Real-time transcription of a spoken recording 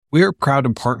We are proud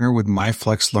to partner with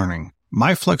MyFlex Learning.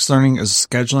 MyFlex Learning is a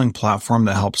scheduling platform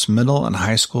that helps middle and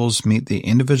high schools meet the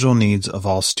individual needs of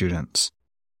all students.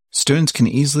 Students can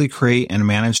easily create and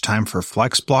manage time for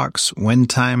flex blocks, win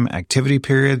time, activity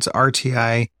periods,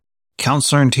 RTI,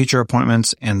 counselor and teacher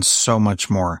appointments, and so much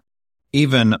more.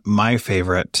 Even my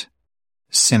favorite,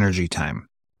 synergy time.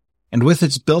 And with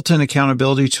its built-in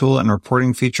accountability tool and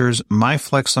reporting features,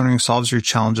 MyFlex Learning solves your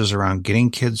challenges around getting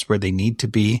kids where they need to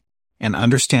be and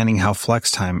understanding how flex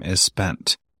time is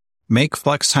spent. Make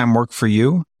flex time work for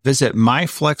you. Visit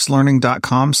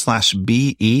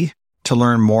myflexlearning.com/BE to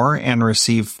learn more and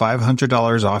receive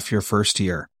 $500 off your first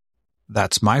year.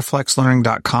 That's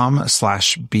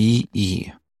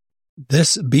myflexlearning.com/BE.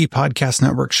 This B Podcast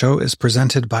Network show is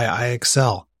presented by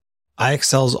iExcel.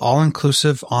 iExcel's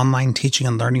all-inclusive online teaching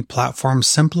and learning platform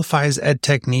simplifies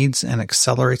edtech needs and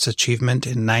accelerates achievement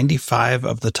in 95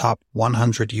 of the top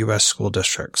 100 U.S. school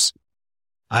districts.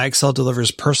 iExcel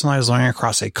delivers personalized learning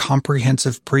across a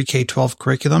comprehensive pre-K-12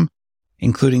 curriculum,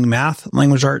 including math,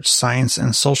 language arts, science,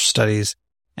 and social studies,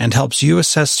 and helps you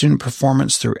assess student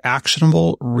performance through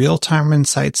actionable, real-time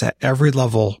insights at every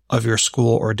level of your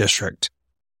school or district.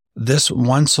 This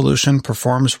one solution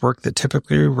performs work that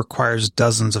typically requires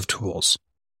dozens of tools.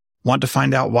 Want to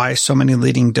find out why so many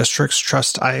leading districts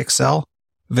trust iExcel?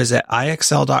 Visit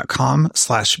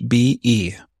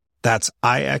iexcel.com/BE. That's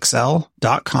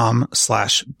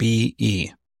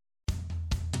iexcel.com/BE.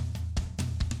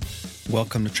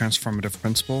 Welcome to Transformative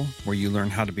Principal, where you learn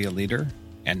how to be a leader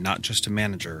and not just a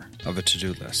manager of a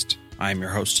to-do list. I am your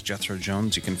host, Jethro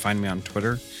Jones. You can find me on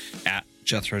Twitter at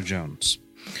Jethro Jones.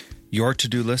 Your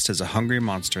to-do list is a hungry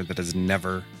monster that is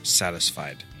never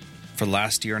satisfied. For the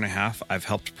last year and a half, I've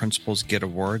helped principals get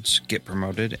awards, get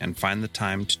promoted, and find the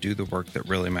time to do the work that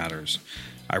really matters.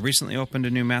 I recently opened a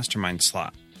new mastermind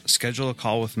slot. Schedule a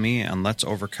call with me and let's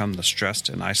overcome the stressed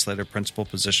and isolated principal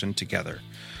position together.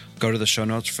 Go to the show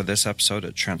notes for this episode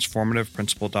at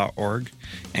transformativeprincipal.org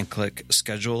and click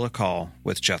Schedule a Call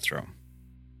with Jethro.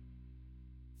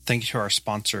 Thank you to our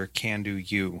sponsor, Can Do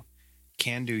You.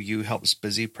 Can Do You helps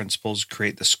busy principals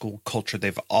create the school culture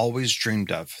they've always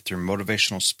dreamed of through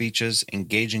motivational speeches,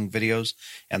 engaging videos,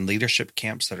 and leadership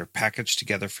camps that are packaged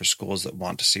together for schools that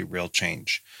want to see real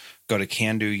change. Go to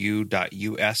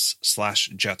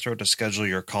candou.us/Jethro to schedule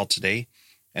your call today.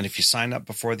 And if you sign up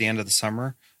before the end of the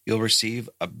summer, you'll receive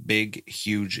a big,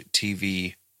 huge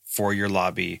TV for your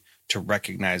lobby to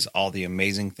recognize all the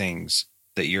amazing things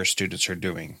that your students are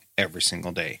doing every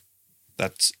single day.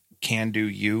 That's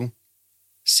CanDoU,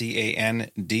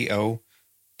 CANDO,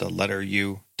 the letter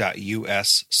U.us/Jethro.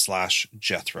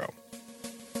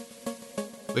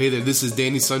 Hey there, this is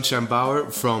Danny Sunshine Bauer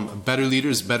from Better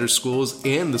Leaders, Better Schools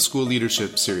and the School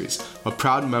Leadership Series, a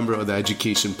proud member of the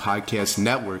Education Podcast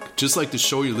Network, just like the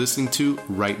show you're listening to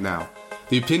right now.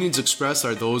 The opinions expressed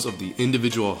are those of the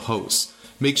individual hosts.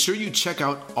 Make sure you check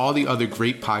out all the other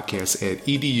great podcasts at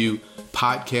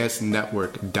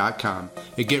edupodcastnetwork.com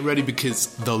and get ready because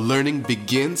the learning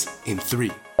begins in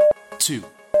 3, 2,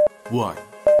 1.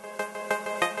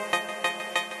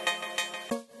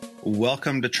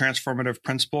 Welcome to Transformative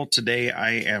Principal. Today,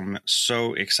 I am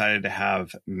so excited to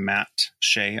have Matt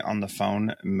Shea on the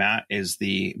phone. Matt is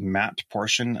the Matt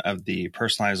portion of the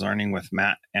Personalized Learning with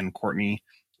Matt and Courtney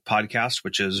podcast,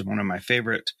 which is one of my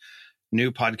favorite new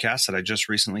podcasts that I just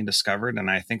recently discovered. And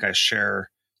I think I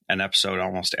share an episode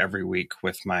almost every week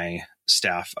with my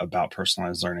staff about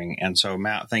personalized learning. And so,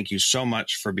 Matt, thank you so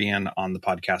much for being on the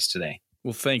podcast today.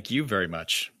 Well, thank you very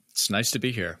much. It's nice to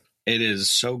be here. It is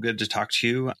so good to talk to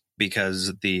you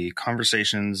because the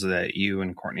conversations that you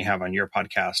and Courtney have on your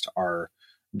podcast are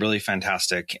really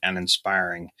fantastic and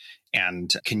inspiring.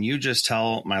 And can you just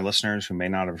tell my listeners who may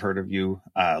not have heard of you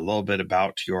a little bit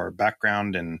about your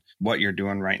background and what you're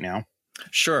doing right now?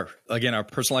 Sure. Again, our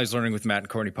Personalized Learning with Matt and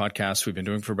Courtney podcast, we've been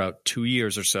doing for about 2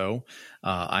 years or so.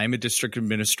 I'm a district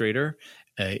administrator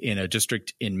in a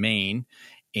district in Maine.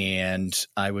 And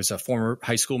I was a former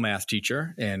high school math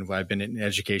teacher, and I've been in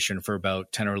education for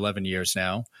about 10 or 11 years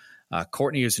now.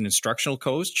 Courtney is an instructional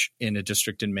coach in a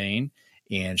district in Maine,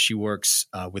 and she works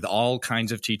with all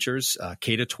kinds of teachers,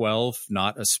 K to 12,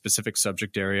 not a specific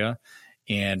subject area.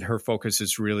 And her focus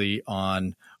is really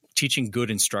on teaching good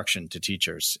instruction to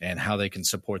teachers and how they can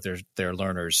support their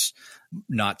learners,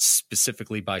 not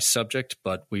specifically by subject,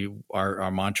 but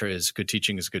our mantra is good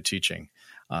teaching is good teaching.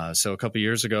 So a couple of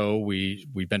years ago,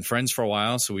 we've been friends for a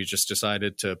while, so we just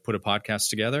decided to put a podcast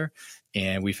together,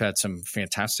 and we've had some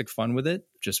fantastic fun with it,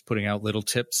 just putting out little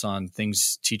tips on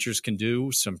things teachers can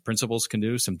do, some principals can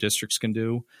do, some districts can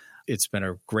do It's been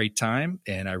a great time,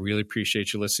 and I really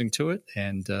appreciate you listening to it.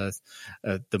 And the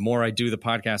more I do the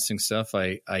podcasting stuff,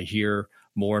 I hear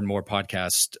more and more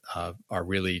podcasts are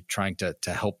really trying to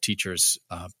help teachers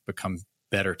become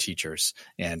better teachers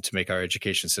and to make our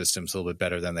education systems a little bit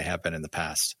better than they have been in the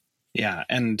past. Yeah,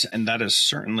 and that is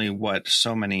certainly what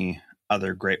so many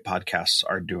other great podcasts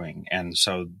are doing. And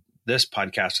so this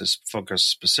podcast is focused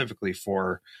specifically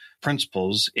for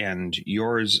principals, and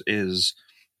yours is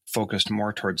focused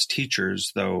more towards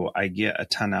teachers, though I get a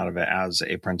ton out of it as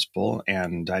a principal.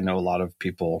 And I know a lot of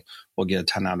people will get a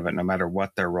ton out of it no matter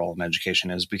what their role in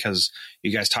education is, because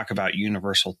you guys talk about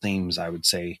universal themes, I would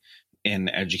say, in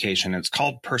education. It's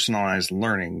called personalized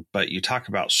learning, but you talk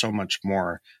about so much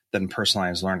more than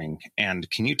personalized learning. And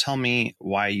can you tell me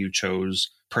why you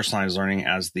chose personalized learning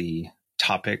as the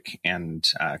topic and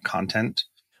content?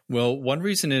 Well, one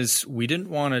reason is we didn't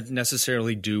want to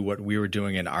necessarily do what we were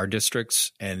doing in our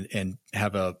districts and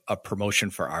have a promotion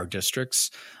for our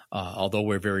districts. Although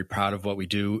we're very proud of what we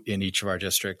do in each of our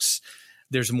districts,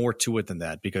 there's more to it than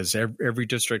that, because every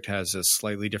district has a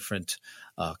slightly different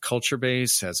culture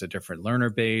base, has a different learner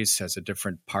base, has a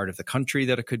different part of the country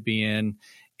that it could be in.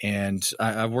 And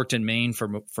I've worked in Maine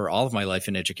for all of my life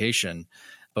in education.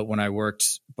 But when I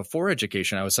worked before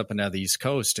education, I was up and down the East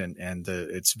Coast, and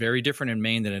it's very different in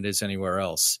Maine than it is anywhere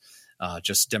else,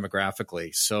 just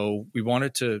demographically. So we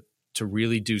wanted to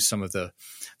really do some of the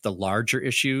larger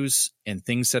issues and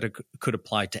things that could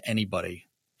apply to anybody.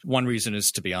 One reason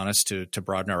is, to be honest, to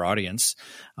broaden our audience.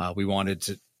 We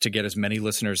wanted to get as many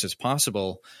listeners as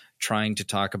possible, trying to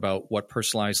talk about what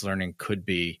personalized learning could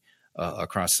be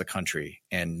across the country,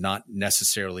 and not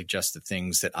necessarily just the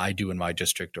things that I do in my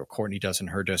district or Courtney does in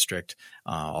her district.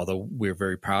 Although we're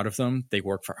very proud of them, they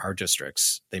work for our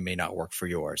districts. They may not work for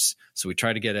yours. So we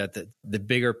try to get at the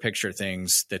bigger picture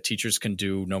things that teachers can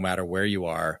do no matter where you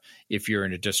are. If you're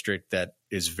in a district that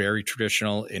is very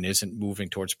traditional and isn't moving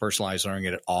towards personalized learning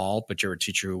at all, but you're a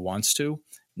teacher who wants to,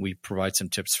 we provide some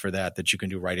tips for that you can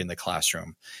do right in the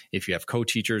classroom. If you have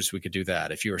co-teachers, we could do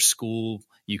that. If you're a school,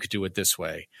 you could do it this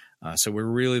way. So we're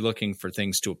really looking for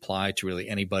things to apply to really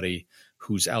anybody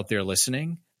who's out there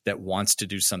listening that wants to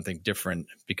do something different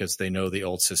because they know the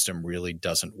old system really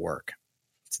doesn't work.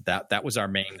 So that was our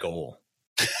main goal.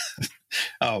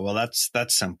 Oh, well, that's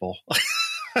simple.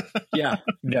 Yeah,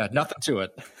 nothing to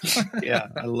it. Yeah,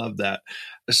 I love that.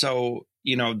 So,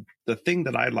 the thing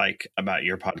that I like about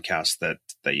your podcast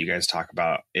that you guys talk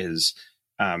about is,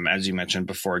 as you mentioned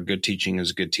before, good teaching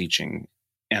is good teaching.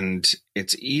 And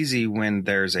it's easy when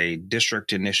there's a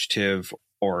district initiative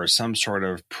or some sort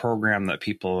of program that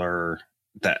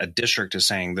that a district is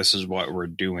saying, this is what we're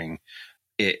doing.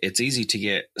 It's easy to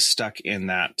get stuck in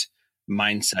that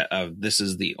mindset of this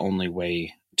is the only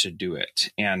way to do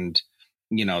it. And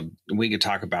we could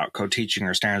talk about co-teaching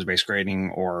or standards-based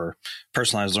grading or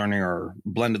personalized learning or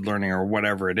blended learning or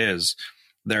whatever it is.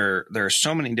 There are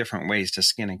so many different ways to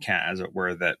skin a cat, as it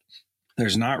were, that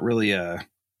there's not really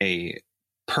a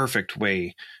perfect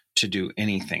way to do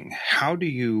anything. How do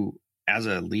you, as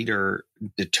a leader,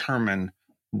 determine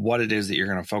what it is that you're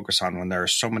going to focus on when there are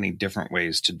so many different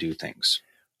ways to do things?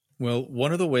 Well,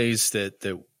 one of the ways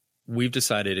that we've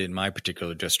decided in my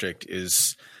particular district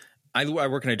is I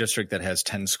work in a district that has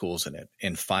 10 schools in it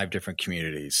in 5 different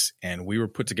communities. And we were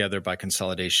put together by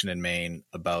consolidation in Maine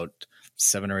about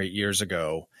 7 or 8 years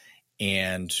ago.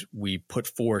 And we put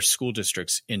 4 school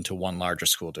districts into one larger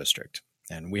school district.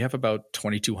 And we have about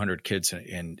 2,200 kids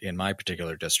in my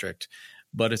particular district,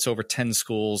 but it's over 10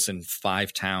 schools in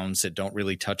 5 towns that don't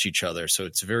really touch each other. So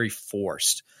it's very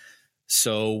forced.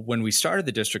 So when we started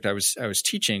the district, I was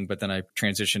teaching, but then I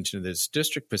transitioned to this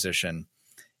district position.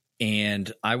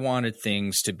 And I wanted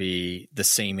things to be the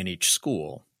same in each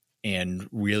school and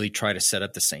really try to set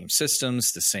up the same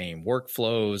systems, the same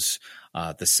workflows,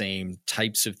 the same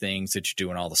types of things that you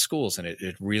do in all the schools. And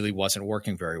it really wasn't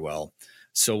working very well.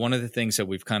 So one of the things that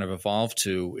we've kind of evolved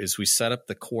to is we set up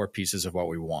the core pieces of what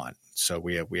we want. So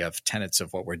we have tenets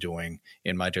of what we're doing.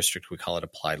 In my district, we call it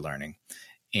applied learning.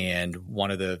 And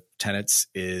one of the tenets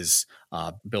is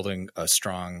building a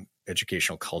strong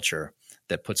educational culture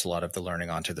that puts a lot of the learning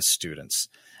onto the students.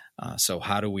 So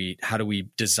how do we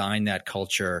design that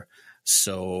culture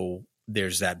so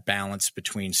there's that balance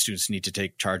between students need to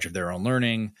take charge of their own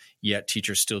learning, yet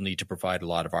teachers still need to provide a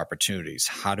lot of opportunities?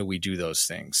 How do we do those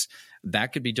things?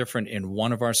 That could be different in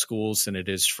one of our schools than it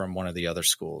is from one of the other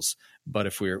schools. But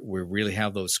if we really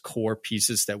have those core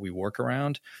pieces that we work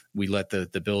around, we let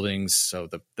the buildings, so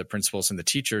the principals and the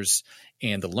teachers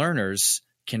and the learners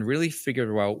can really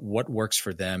figure out what works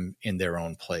for them in their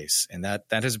own place. And that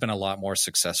has been a lot more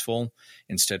successful,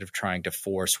 instead of trying to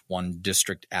force one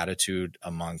district attitude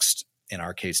amongst, in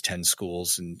our case, 10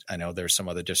 schools. And I know there's some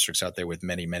other districts out there with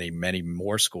many, many, many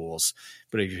more schools.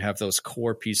 But if you have those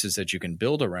core pieces that you can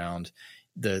build around,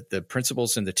 the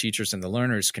principals and the teachers and the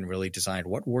learners can really design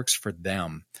what works for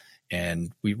them.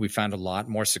 And we found a lot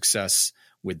more success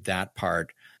with that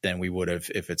part than we would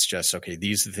have if it's just, okay,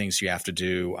 these are the things you have to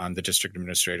do. I'm the district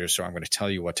administrator, so I'm going to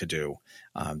tell you what to do.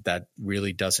 That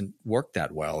really doesn't work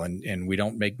that well. And we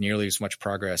don't make nearly as much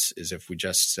progress as if we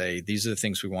just say, these are the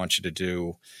things we want you to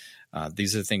do.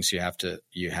 These are the things you have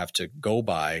to go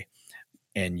by,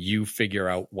 and you figure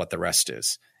out what the rest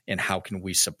is and how can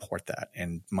we support that.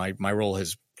 And my role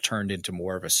has turned into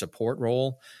more of a support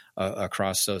role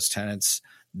across those tenants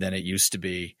than it used to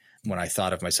be, when I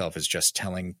thought of myself as just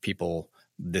telling people,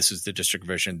 this is the district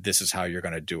vision, this is how you're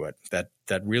going to do it. That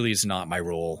really is not my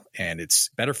role. And it's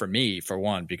better for me, for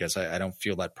one, because I don't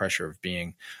feel that pressure of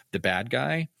being the bad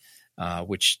guy,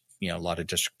 which, a lot of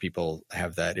district people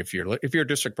have that. If you're a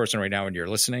district person right now and you're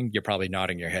listening, you're probably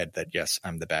nodding your head that, yes,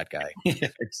 I'm the bad guy. Yeah,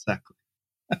 exactly.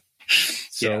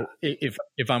 So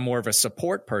if I'm more of a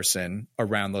support person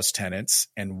around those tenants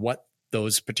and what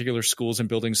those particular schools and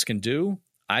buildings can do,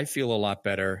 I feel a lot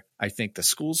better. I think the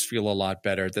schools feel a lot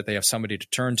better that they have somebody to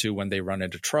turn to when they run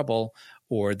into trouble,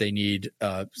 or they need,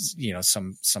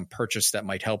 some purchase that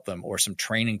might help them, or some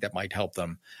training that might help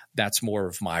them. That's more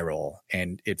of my role,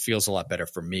 and it feels a lot better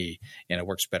for me, and it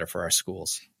works better for our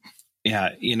schools. Yeah,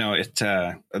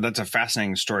 that's a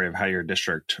fascinating story of how your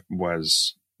district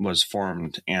was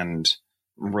formed, and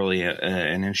really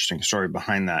an interesting story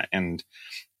behind that. And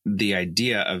the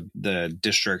idea of the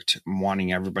district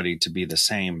wanting everybody to be the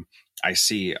same, I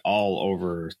see all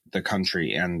over the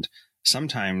country. And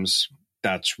sometimes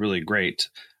that's really great.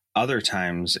 Other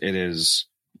times it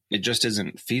just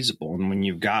isn't feasible. And when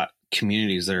you've got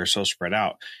communities that are so spread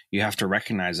out, you have to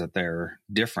recognize that they're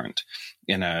different.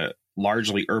 In a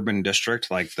largely urban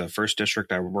district, like the first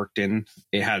district I worked in,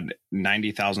 it had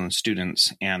 90,000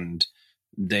 students, and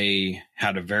they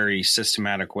had a very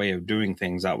systematic way of doing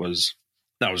things that was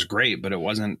great, but it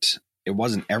wasn't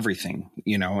everything,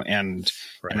 and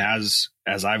right. And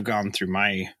as I've gone through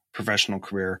my professional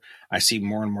career, I see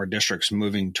more and more districts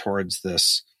moving towards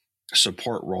this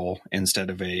support role instead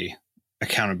of a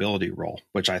accountability role,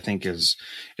 which I think is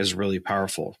really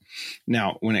powerful.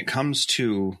 Now, when it comes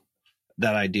to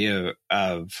that idea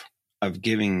of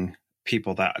giving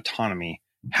people that autonomy,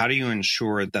 how do you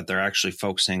ensure that they're actually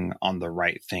focusing on the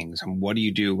right things? And what do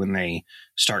you do when they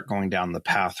start going down the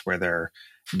path where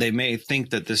they may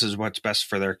think that this is what's best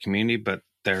for their community, but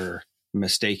they're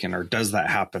mistaken? Or does that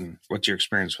happen? What's your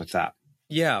experience with that?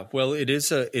 Yeah, well, it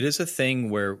is a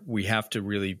thing where we have to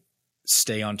really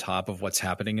stay on top of what's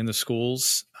happening in the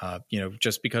schools.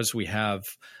 Just because we have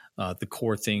the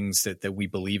core things that we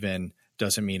believe in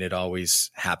doesn't mean it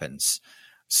always happens.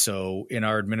 So in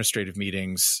our administrative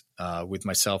meetings with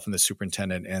myself and the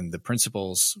superintendent and the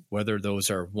principals, whether those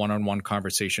are one-on-one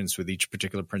conversations with each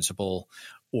particular principal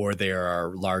or there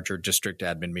are larger district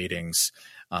admin meetings,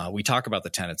 we talk about the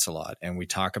tenants a lot, and we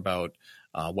talk about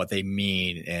what they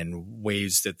mean and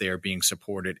ways that they are being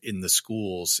supported in the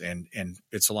schools. And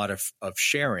it's a lot of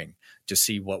sharing to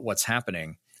see what's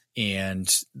happening. And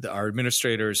our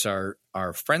administrators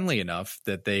are friendly enough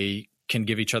that they can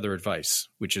give each other advice,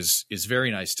 which is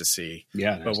very nice to see.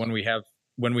 Yeah. But when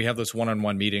we have those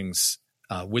one-on-one meetings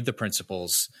with the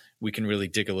principals, we can really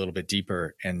dig a little bit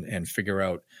deeper and figure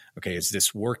out, okay, is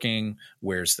this working?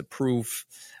 Where's the proof?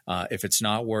 If it's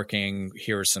not working,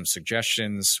 here are some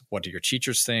suggestions. What do your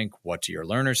teachers think? What do your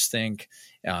learners think?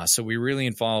 So we really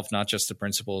involve not just the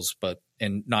principals,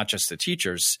 and not just the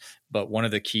teachers, but one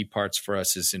of the key parts for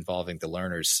us is involving the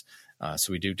learners.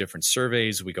 So we do different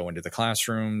surveys. We go into the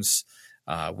classrooms.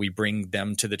 We bring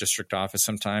them to the district office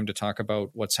sometime to talk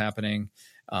about what's happening.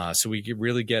 So we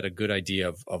really get a good idea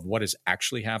of what is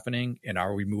actually happening, and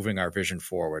are we moving our vision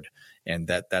forward? And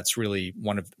that's really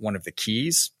one of the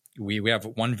keys. We have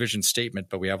one vision statement,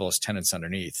 but we have all those tenets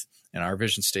underneath. And our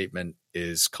vision statement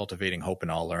is cultivating hope in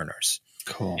all learners.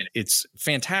 Cool. And it's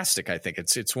fantastic. I think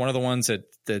it's one of the ones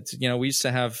that we used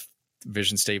to have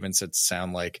vision statements that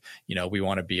sound like, we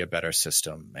want to be a better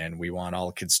system and we want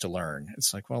all kids to learn.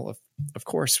 It's like, well, of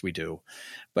course we do.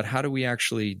 But how do we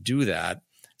actually do that?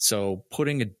 So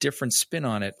putting a different spin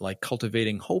on it, like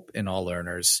cultivating hope in all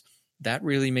learners, that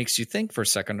really makes you think for a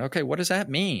second, okay, what does that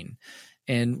mean?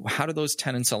 And how do those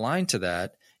tenets align to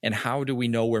that? And how do we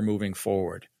know we're moving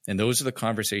forward? And those are the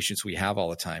conversations we have all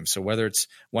the time. So whether it's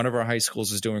one of our high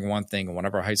schools is doing one thing and one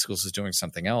of our high schools is doing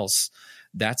something else,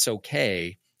 that's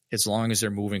okay. as long as they're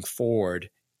moving forward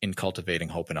in cultivating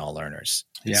hope in all learners.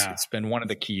 It's been one of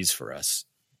the keys for us.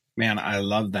 Man, I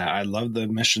love that. I love the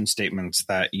mission statements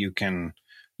that you can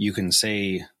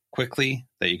say quickly,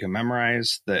 that you can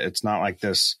memorize, that it's not like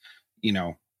this,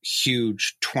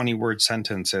 huge 20-word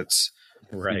sentence. It's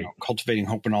right. Cultivating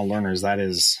hope in all learners. That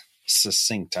is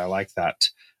succinct. I like that.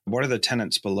 What are the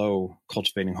tenets below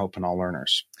cultivating hope in all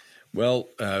learners? Well,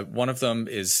 one of them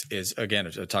is again,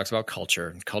 it talks about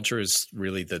culture. Culture is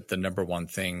really the number one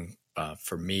thing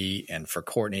for me and for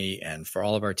Courtney and for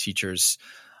all of our teachers.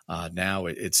 Now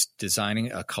it's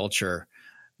designing a culture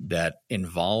that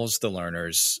involves the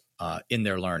learners in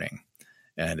their learning.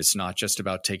 And it's not just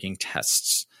about taking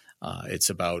tests. It's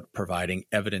about providing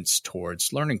evidence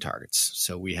towards learning targets.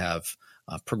 So we have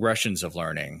progressions of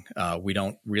learning. We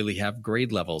don't really have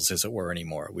grade levels, as it were,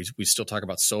 anymore. We still talk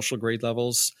about social grade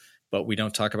levels, but we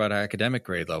don't talk about academic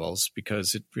grade levels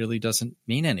because it really doesn't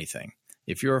mean anything.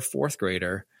 If you're a fourth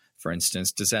grader, for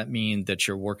instance, does that mean that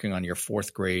you're working on your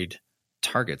fourth grade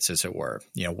targets, as it were?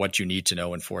 What you need to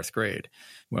know in fourth grade.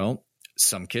 Well,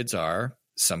 some kids are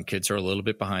a little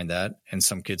bit behind that, and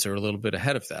some kids are a little bit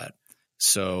ahead of that.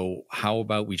 So how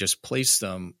about we just place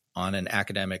them on an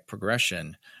academic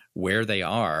progression where they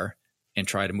are and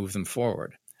try to move them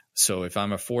forward? So if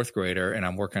I'm a fourth grader and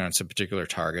I'm working on some particular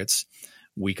targets,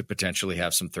 we could potentially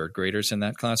have some third graders in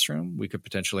that classroom. We could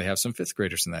potentially have some fifth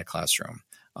graders in that classroom.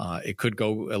 It could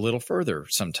go a little further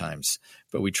sometimes,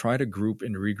 but we try to group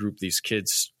and regroup these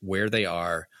kids where they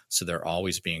are so they're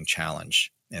always being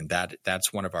challenged. And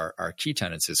that's one of our key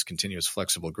tenets is continuous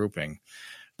flexible grouping.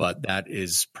 But that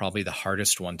is probably the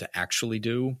hardest one to actually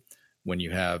do when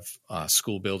you have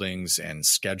school buildings and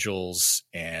schedules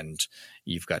and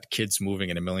you've got kids moving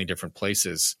in a million different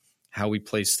places. How we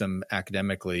place them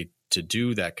academically to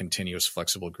do that continuous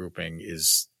flexible grouping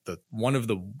is one of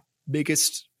the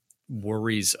biggest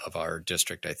worries of our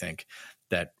district, I think,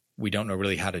 that we don't know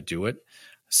really how to do it.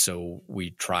 So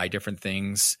we try different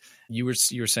things. You were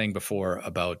saying before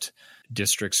about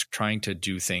districts trying to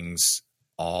do things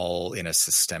all in a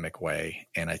systemic way.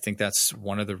 And I think that's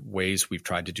one of the ways we've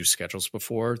tried to do schedules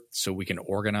before. So we can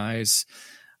organize,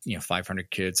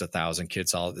 500 kids, 1,000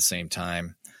 kids all at the same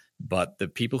time. But the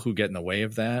people who get in the way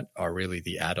of that are really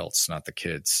the adults, not the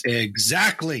kids.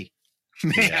 Exactly.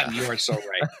 Man, you are so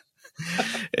right.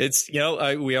 It's,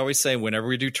 we always say whenever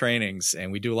we do trainings,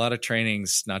 and we do a lot of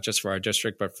trainings, not just for our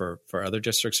district, but for other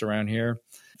districts around here,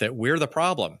 that we're the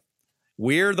problem.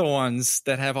 We're the ones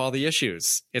that have all the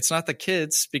issues. It's not the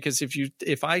kids, because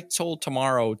if I told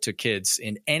tomorrow to kids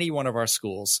in any one of our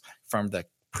schools, from the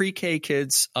pre-K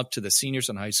kids up to the seniors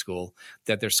in high school,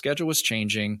 that their schedule was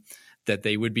changing, that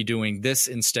they would be doing this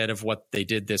instead of what they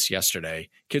did this yesterday,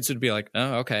 kids would be like,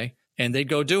 oh, okay. And they'd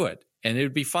go do it and it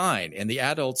would be fine. And the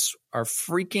adults are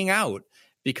freaking out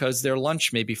because their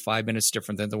lunch may be 5 minutes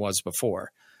different than it was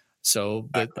before. So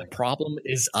the problem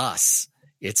is us.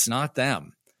 It's not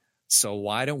them. So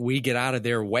why don't we get out of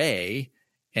their way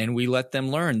and we let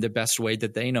them learn the best way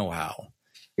that they know how?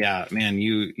 Yeah, man,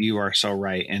 you are so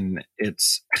right. And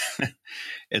it's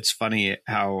it's funny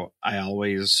how I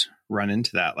always run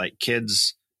into that. Like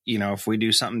kids, if we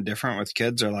do something different with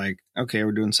kids, they're like, okay,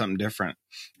 we're doing something different.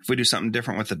 If we do something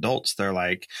different with adults, they're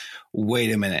like,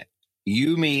 wait a minute.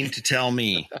 You mean to tell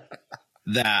me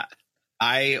that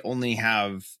I only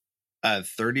have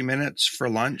 30 minutes for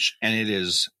lunch and it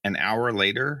is an hour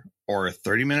later or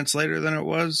 30 minutes later than it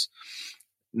was?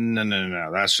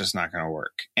 No. That's just not going to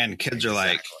work. And kids are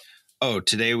like, oh,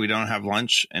 today we don't have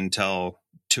lunch until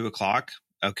 2:00.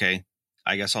 Okay,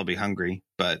 I guess I'll be hungry,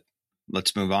 but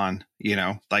let's move on.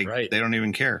 Right. They don't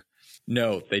even care.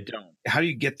 No, they don't. How do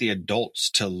you get the adults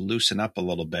to loosen up a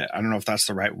little bit? I don't know if that's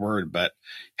the right word, but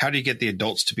how do you get the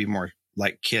adults to be more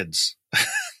like kids?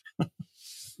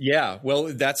 Yeah, well,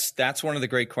 that's one of the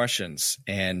great questions.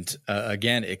 And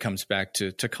again, it comes back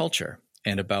to culture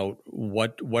and about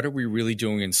what are we really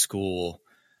doing in school,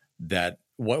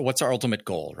 what's our ultimate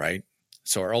goal, right?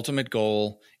 So our ultimate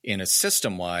goal in a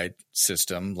system-wide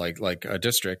system like a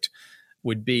district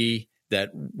would be that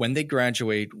when they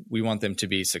graduate, we want them to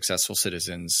be successful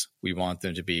citizens. We want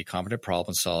them to be competent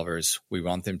problem solvers. We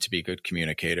want them to be good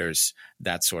communicators,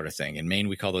 that sort of thing. In Maine,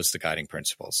 we call those the guiding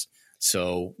principles.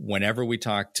 So whenever we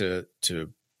talk to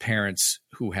parents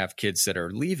who have kids that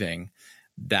are leaving,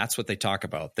 that's what they talk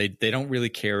about. They don't really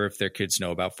care if their kids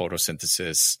know about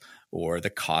photosynthesis or the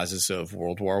causes of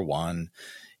World War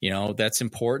I. That's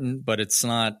important, but it's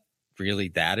not really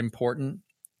that important.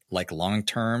 Like long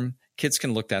term, kids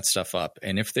can look that stuff up.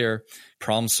 And if they're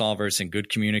problem solvers and good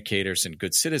communicators and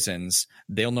good citizens,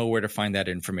 they'll know where to find that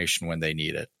information when they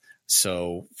need it.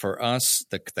 So for us,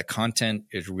 the content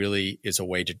is a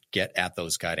way to get at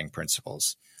those guiding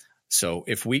principles. So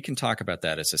if we can talk about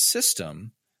that as a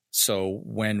system, so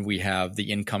when we have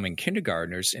the incoming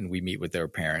kindergartners and we meet with their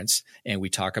parents and we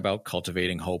talk about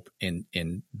cultivating hope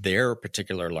in their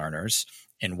particular learners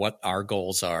and what our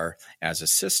goals are as a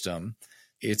system,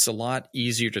 it's a lot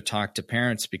easier to talk to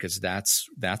parents because that's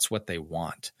what they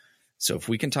want. So if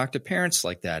we can talk to parents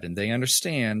like that and they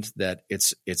understand that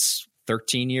it's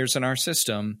 13 years in our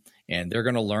system and they're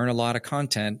going to learn a lot of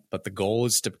content, but the goal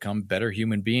is to become better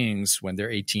human beings when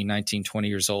they're 18, 19, 20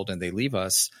 years old and they leave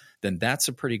us, then that's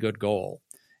a pretty good goal.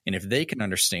 And if they can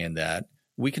understand that,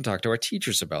 we can talk to our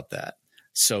teachers about that.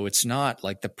 So it's not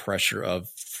like the pressure of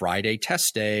Friday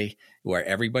test day where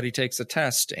everybody takes a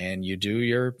test and you do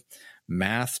your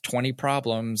math 20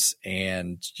 problems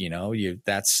and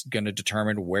that's going to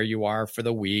determine where you are for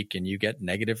the week and you get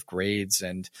negative grades.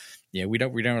 And we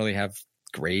don't really have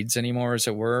grades anymore, as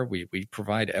it were. We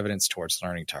provide evidence towards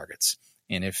learning targets.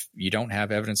 And if you don't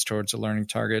have evidence towards a learning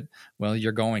target, well,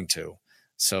 you're going to.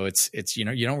 So it's you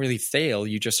don't really fail,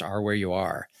 you just are where you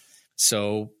are.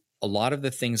 So a lot of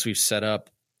the things we've set up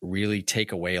really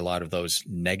take away a lot of those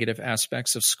negative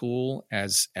aspects of school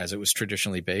as it was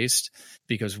traditionally based,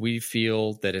 because we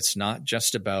feel that it's not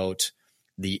just about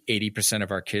the 80%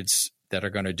 of our kids that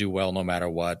are going to do well no matter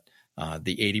what,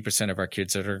 the 80% of our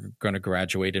kids that are going to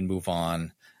graduate and move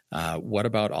on. What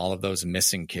about all of those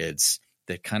missing kids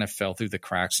that kind of fell through the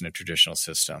cracks in a traditional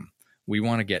system? We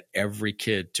want to get every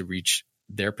kid to reach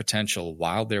their potential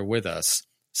while they're with us.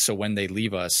 So when they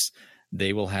leave us,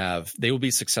 they will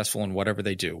be successful in whatever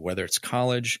they do, whether it's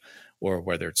college or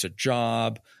whether it's a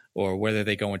job or whether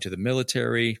they go into the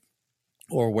military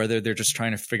or whether they're just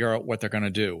trying to figure out what they're going to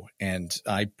do. And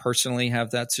I personally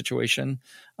have that situation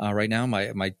right now.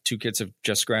 My two kids have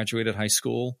just graduated high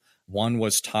school. One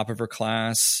was top of her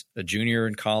class, a junior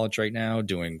in college right now,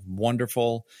 doing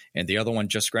wonderful. And the other one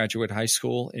just graduated high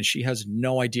school and she has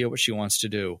no idea what she wants to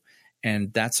do.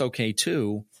 And that's okay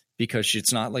too, because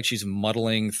it's not like she's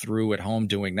muddling through at home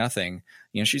doing nothing.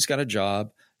 She's got a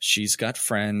job, she's got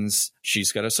friends,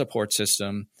 she's got a support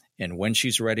system. And when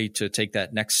she's ready to take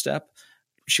that next step,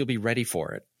 she'll be ready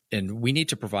for it. And we need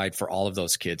to provide for all of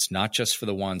those kids, not just for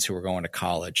the ones who are going to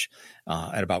college,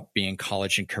 and about being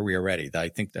college and career ready. I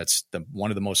think that's one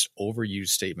of the most overused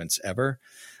statements ever.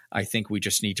 I think we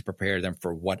just need to prepare them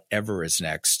for whatever is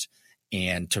next.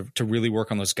 And to really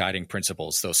work on those guiding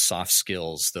principles, those soft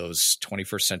skills, those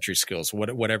 21st century skills,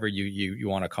 whatever you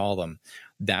want to call them,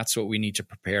 that's what we need to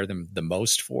prepare them the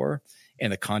most for.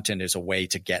 And the content is a way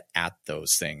to get at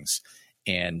those things.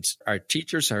 And our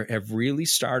teachers have really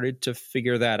started to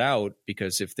figure that out,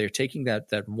 because if they're taking that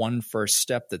one first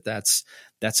step, that's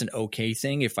an okay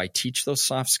thing. If I teach those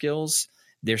soft skills,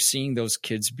 they're seeing those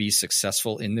kids be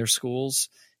successful in their schools.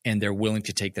 And they're willing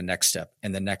to take the next step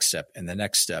and the next step and the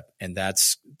next step. And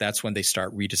that's when they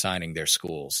start redesigning their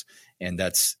schools. And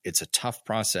it's a tough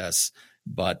process,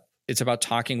 but it's about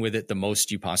talking with it the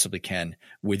most you possibly can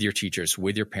with your teachers,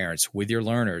 with your parents, with your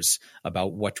learners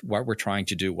about what we're trying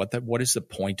to do, what is the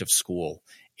point of school.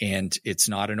 And it's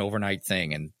not an overnight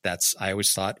thing. And I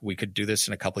always thought we could do this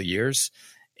in a couple of years.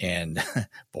 And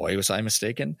boy, was I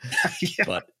mistaken. Yeah.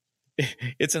 But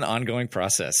it's an ongoing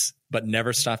process, but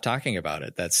never stop talking about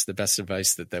it. That's the best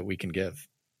advice that we can give.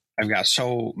 I've got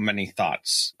so many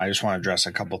thoughts. I just want to address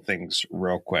a couple things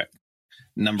real quick.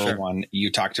 Number one, you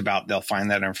talked about they'll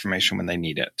find that information when they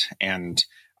need it. And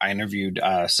I interviewed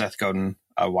Seth Godin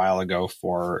a while ago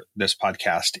for this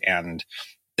podcast, and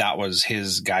that was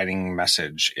his guiding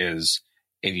message is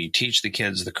if you teach the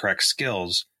kids the correct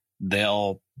skills,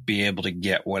 they'll be able to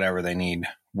get whatever they need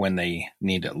when they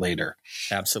need it later.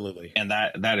 Absolutely. And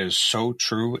that is so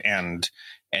true. And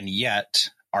yet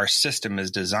our system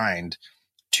is designed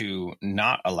to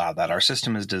not allow that. Our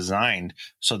system is designed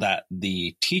so that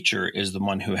the teacher is the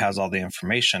one who has all the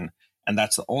information. And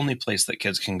that's the only place that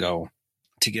kids can go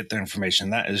to get their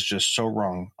information. That is just so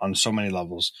wrong on so many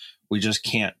levels. We just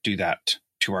can't do that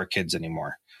to our kids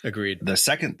anymore. Agreed. The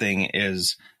second thing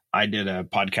is, I did a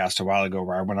podcast a while ago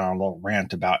where I went on a little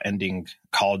rant about ending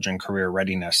college and career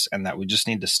readiness, and that we just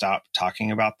need to stop talking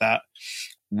about that.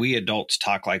 We adults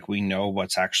talk like we know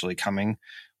what's actually coming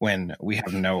when we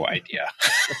have no idea.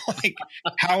 Like,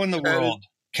 how in the world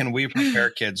can we prepare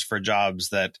kids for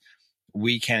jobs that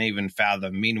we can't even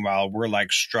fathom? Meanwhile, we're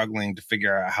like struggling to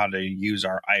figure out how to use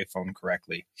our iPhone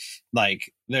correctly.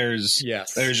 Like, there's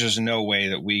just no way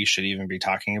that we should even be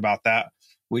talking about that.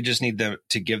 We just need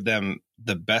to give them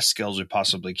the best skills we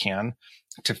possibly can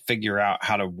to figure out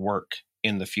how to work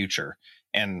in the future.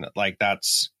 And like,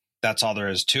 that's that's all there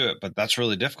is to it. But that's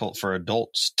really difficult for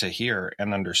adults to hear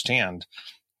and understand,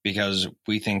 because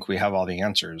we think we have all the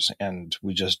answers and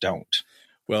we just don't.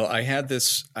 Well, I have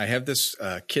this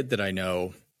kid that I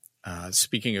know,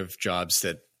 speaking of jobs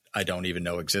that I don't even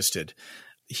know existed.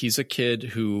 He's a kid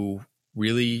who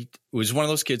really was one of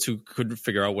those kids who couldn't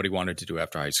figure out what he wanted to do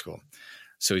after high school.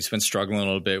 So he's been struggling a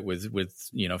little bit with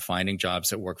finding jobs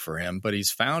that work for him, but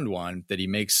he's found one that he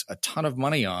makes a ton of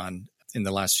money on in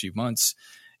the last few months.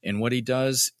 And what he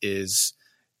does is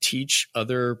teach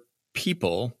other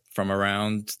people from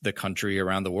around the country,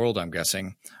 around the world, I'm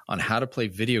guessing, on how to play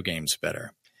video games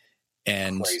better.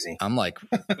 And crazy. I'm like,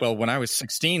 well, when I was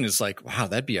 16, it's like, wow,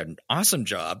 that'd be an awesome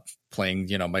job playing,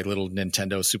 my little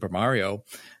Nintendo Super Mario.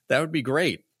 That would be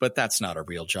great, but that's not a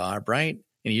real job, right?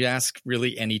 And you ask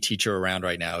really any teacher around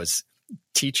right now, is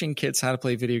teaching kids how to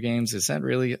play video games, is that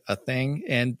really a thing?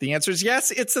 And the answer is yes,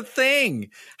 it's a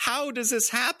thing. How does this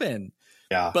happen?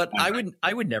 Yeah. But I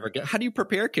would never how do you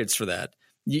prepare kids for that?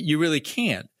 You really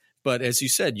can't. But as you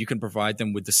said, you can provide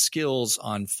them with the skills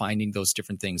on finding those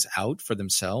different things out for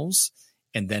themselves,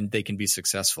 and then they can be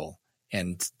successful.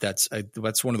 And that's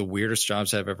one of the weirdest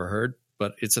jobs I've ever heard,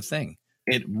 but it's a thing.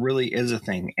 It really is a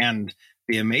thing. And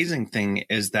the amazing thing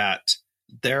is that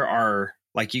there are,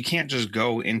 like, you can't just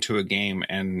go into a game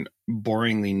and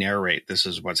boringly narrate this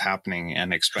is what's happening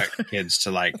and expect kids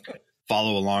to like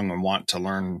follow along and want to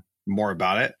learn more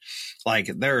about it. Like,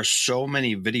 there are so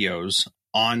many videos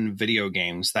on video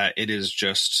games that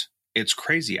it's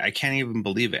crazy. I can't even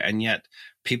believe it. And yet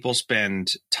people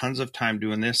spend tons of time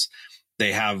doing this.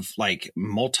 They have like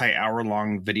multi-hour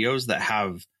long videos that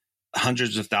have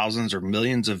hundreds of thousands or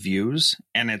millions of views.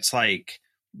 And it's like,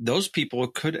 those people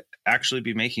could actually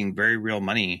be making very real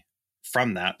money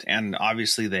from that. And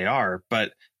obviously they are,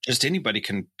 but just anybody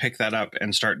can pick that up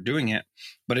and start doing it.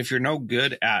 But if you're no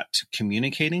good at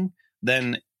communicating,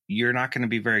 then you're not going to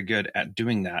be very good at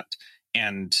doing that.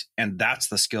 And that's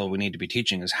the skill we need to be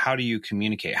teaching, is how do you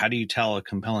communicate? How do you tell a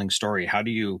compelling story? How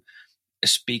do you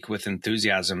speak with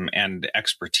enthusiasm and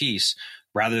expertise,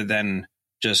 rather than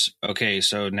just, okay,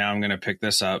 so now I'm going to pick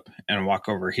this up and walk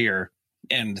over here.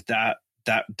 And that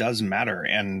does matter.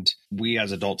 And we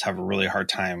as adults have a really hard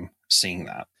time seeing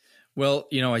that. Well,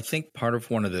 I think part of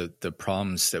one of the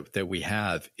problems that we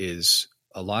have is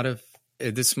a lot of,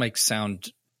 this might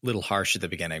sound a little harsh at the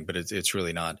beginning, but it's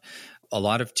really not. A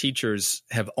lot of teachers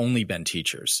have only been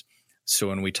teachers. So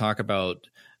when we talk about,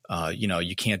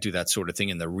 you can't do that sort of thing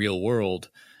in the real world,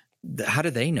 how do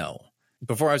they know?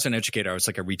 Before I was an educator, I was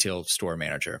like a retail store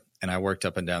manager, and I worked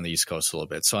up and down the East Coast a little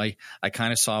bit. So I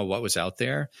kind of saw what was out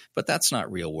there, but that's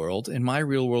not real world. And my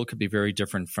real world could be very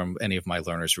different from any of my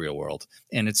learners' real world.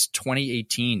 And it's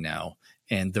 2018 now.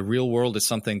 And the real world is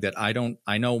something that I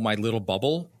know my little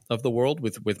bubble of the world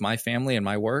with my family and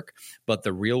my work, but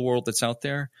the real world that's out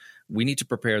there, we need to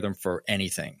prepare them for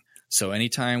anything. So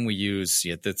anytime we use,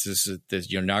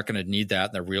 you're not going to need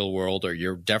that in the real world, or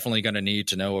you're definitely going to need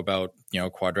to know about,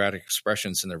 quadratic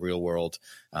expressions in the real world.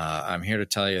 I'm here to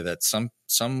tell you that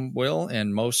some will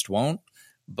and most won't,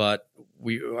 but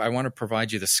I want to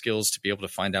provide you the skills to be able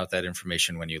to find out that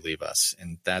information when you leave us.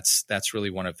 And that's really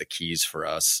one of the keys for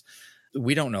us.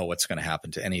 We don't know what's going to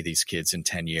happen to any of these kids in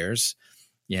 10 years.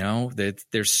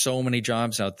 There's so many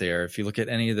jobs out there. If you look at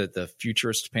any of the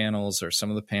futurist panels or some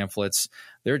of the pamphlets,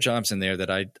 there are jobs in there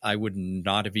that I would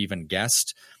not have even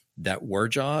guessed that were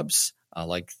jobs,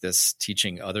 like this,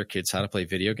 teaching other kids how to play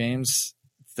video games.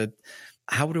 That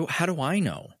how do I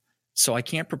know? So I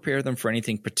can't prepare them for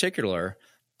anything particular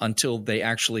until they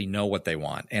actually know what they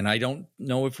want. And I don't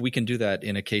know if we can do that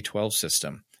in a K-12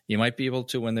 system. You might be able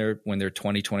to when they're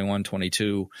 20, 21,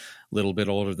 22, a little bit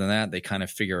older than that, they kind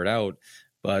of figure it out.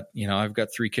 But, I've got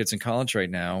 3 kids in college right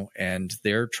now, and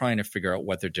they're trying to figure out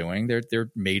what they're doing. They're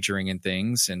majoring in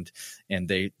things, and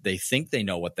they think they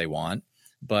know what they want.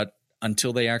 But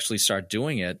until they actually start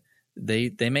doing it,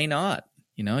 they may not.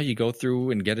 You go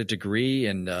through and get a degree,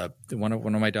 and one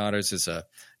of my daughters is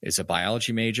a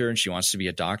biology major, and she wants to be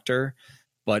a doctor,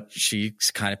 but she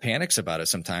kind of panics about it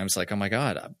sometimes. Like, oh my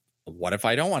God, what if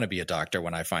I don't want to be a doctor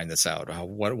when I find this out?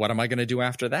 What am I going to do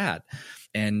after that?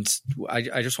 And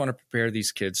I just want to prepare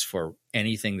these kids for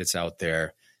anything that's out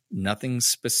there, nothing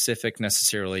specific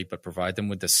necessarily, but provide them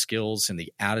with the skills and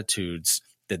the attitudes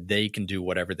that they can do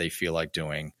whatever they feel like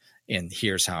doing. And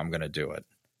here's how I'm going to do it.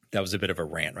 That was a bit of a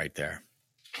rant right there.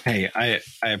 Hey, I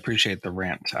appreciate the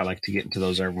rant. I like to get into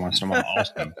those every once in a while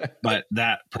also. But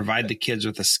that provide the kids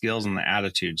with the skills and the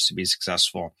attitudes to be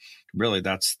successful. Really,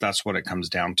 that's what it comes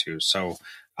down to. So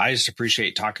I just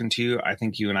appreciate talking to you. I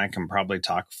think you and I can probably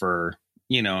talk for,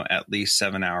 at least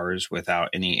 7 hours without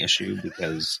any issue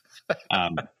because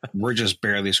we're just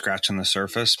barely scratching the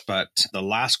surface. But the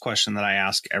last question that I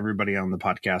ask everybody on the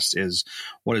podcast is,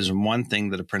 what is one thing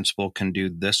that a principal can do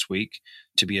this week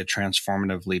to be a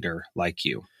transformative leader like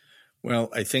you? Well,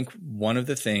 I think one of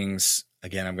the things,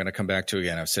 again, I'm going to come back to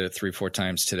again, I've said it 3-4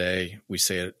 times today. We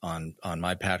say it on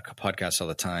my podcast all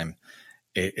the time.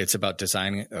 It's about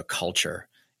designing a culture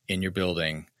in your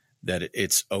building that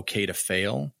it's okay to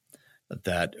fail,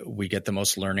 that we get the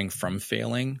most learning from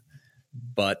failing,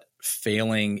 but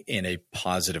failing in a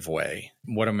positive way.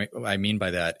 What I mean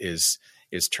by that is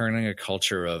turning a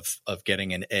culture of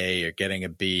getting an A or getting a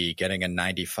B, getting a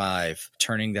 95,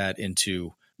 turning that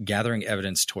into gathering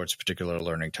evidence towards particular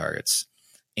learning targets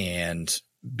and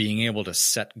being able to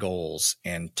set goals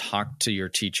and talk to your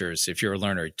teachers. If you're a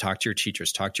learner, talk to your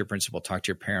teachers, talk to your principal, talk to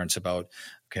your parents about,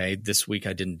 okay, this week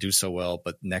I didn't do so well,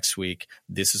 but next week,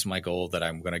 this is my goal that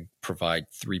I'm going to provide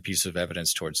 3 pieces of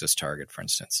evidence towards this target, for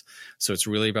instance. So it's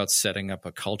really about setting up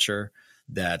a culture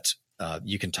that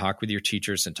you can talk with your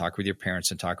teachers and talk with your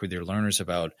parents and talk with your learners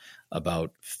about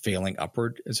failing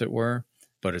upward, as it were.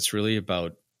 But it's really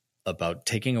about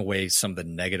taking away some of the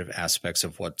negative aspects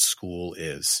of what school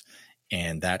is.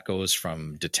 And that goes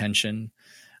from detention,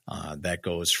 that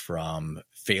goes from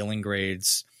failing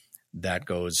grades, that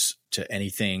goes to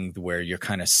anything where you're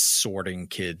kind of sorting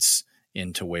kids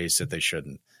into ways that they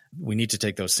shouldn't. We need to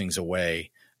take those things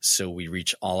away so we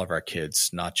reach all of our kids,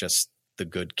 not just the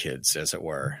good kids, as it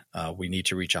were. We need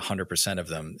to reach 100% of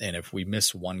them. And if we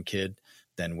miss one kid,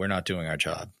 then we're not doing our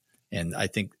job. And I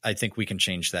think we can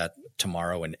change that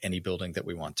tomorrow in any building that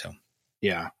we want to.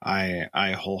 Yeah,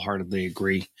 I wholeheartedly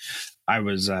agree. I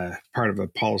was part of a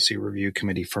policy review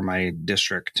committee for my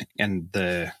district, and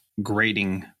the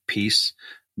grading piece,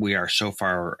 we are so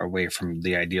far away from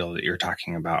the ideal that you're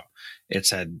talking about. It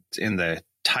said in the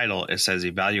title, it says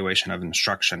evaluation of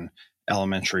instruction,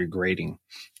 elementary grading.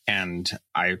 And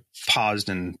I paused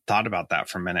and thought about that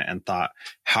for a minute and thought,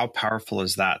 how powerful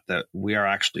is that we are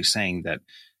actually saying that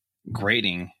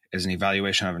grading is an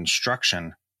evaluation of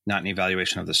instruction, not an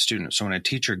evaluation of the student. So when a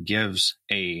teacher gives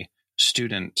a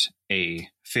student a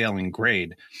failing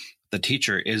grade, the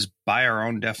teacher is, by our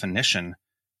own definition,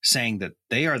 saying that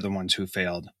they are the ones who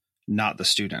failed, not the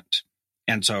student.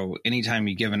 And so anytime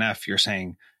you give an F, you're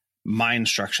saying, my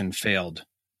instruction failed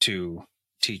to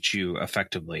teach you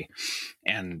effectively.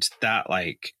 And that,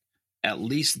 at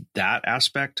least that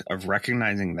aspect of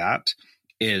recognizing that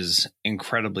is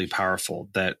incredibly powerful,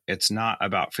 that it's not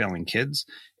about failing kids.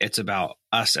 It's about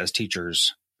us as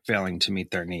teachers failing to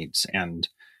meet their needs. And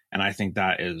I think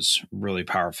that is really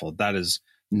powerful. That is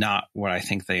not what I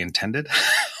think they intended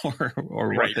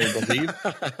or what they believe.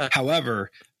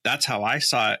 However, that's how I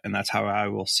saw it. And that's how I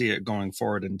will see it going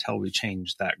forward until we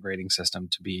change that grading system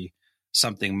to be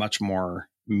something much more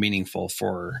meaningful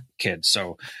for kids.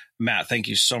 So Matt, thank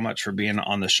you so much for being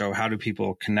on the show. How do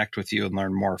people connect with you and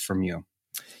learn more from you?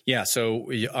 Yeah, so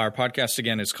our podcast,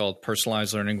 again, is called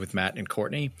Personalized Learning with Matt and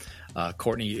Courtney.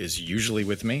 Courtney is usually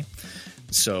with me.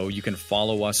 So you can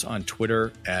follow us on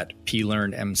Twitter at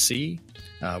PLearnMC.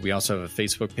 We also have a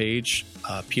Facebook page,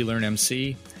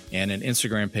 PLearnMC, and an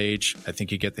Instagram page. I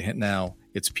think you get the hint now.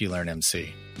 It's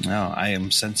PLearnMC. No, I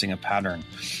am sensing a pattern.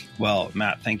 Well,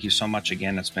 Matt, thank you so much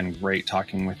again. It's been great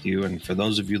talking with you. And for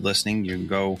those of you listening, you can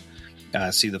go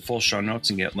see the full show notes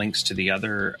and get links to the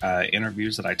other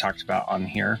interviews that I talked about on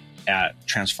here at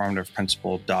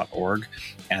transformativeprincipal.org.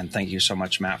 And thank you so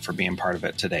much, Matt, for being part of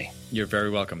it today. You're very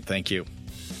welcome. Thank you.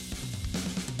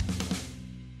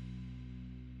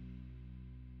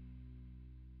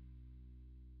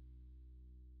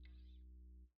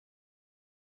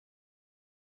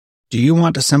 Do you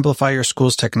want to simplify your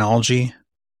school's technology,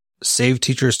 save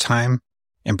teachers time,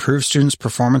 improve students'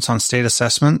 performance on state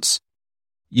assessments?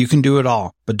 You can do it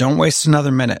all, but don't waste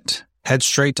another minute. Head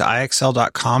straight to ixl.com/BE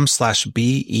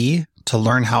to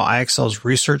learn how IXL's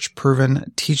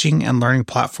research-proven teaching and learning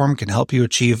platform can help you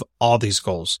achieve all these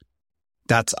goals.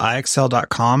 That's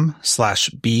ixl.com/BE.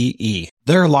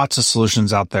 There are lots of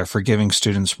solutions out there for giving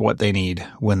students what they need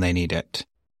when they need it.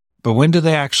 But when do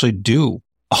they actually do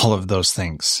all of those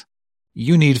things?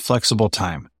 You need flexible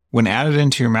time. When added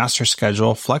into your master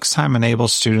schedule, Flex Time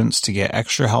enables students to get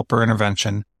extra help or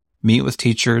intervention, meet with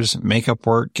teachers, make up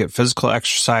work, get physical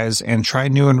exercise, and try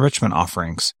new enrichment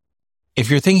offerings. If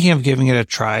you're thinking of giving it a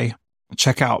try,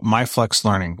 check out MyFlex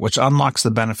Learning, which unlocks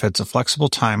the benefits of flexible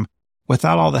time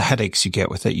without all the headaches you get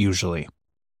with it usually.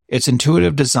 Its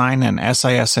intuitive design and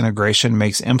SIS integration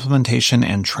makes implementation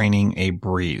and training a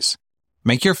breeze.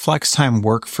 Make your flex time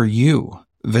work for you.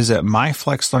 Visit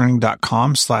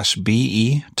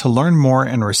myflexlearning.com/BE to learn more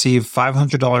and receive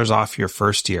 $500 off your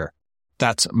first year.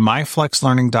 That's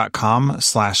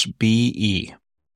myflexlearning.com/BE.